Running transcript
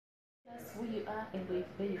who you are and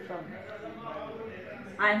where you're from.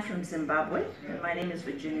 I'm from Zimbabwe, and my name is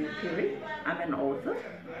Virginia Phiri. I'm an author.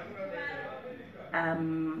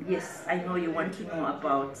 Yes, I know you want to know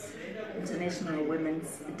about International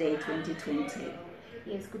Women's Day 2020.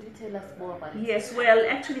 Yes, could you tell us more about it? Yes, well,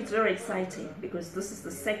 actually it's very exciting because this is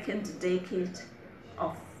the second decade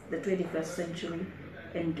of the 21st century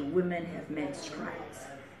and women have made strides.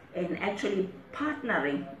 And actually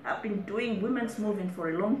partnering, I've been doing women's movement for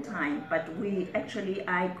a long time, but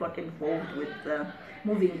I got involved with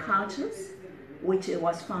Moving Cultures, which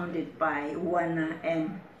was founded by Wanny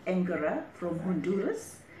and Angara from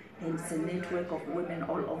Honduras. And it's a network of women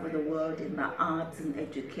all over the world in the arts and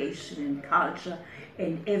education and culture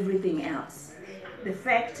and everything else. The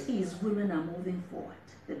fact is women are moving forward.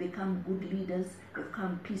 They become good leaders, they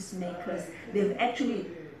become peacemakers, they've actually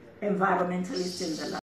environmentalists in the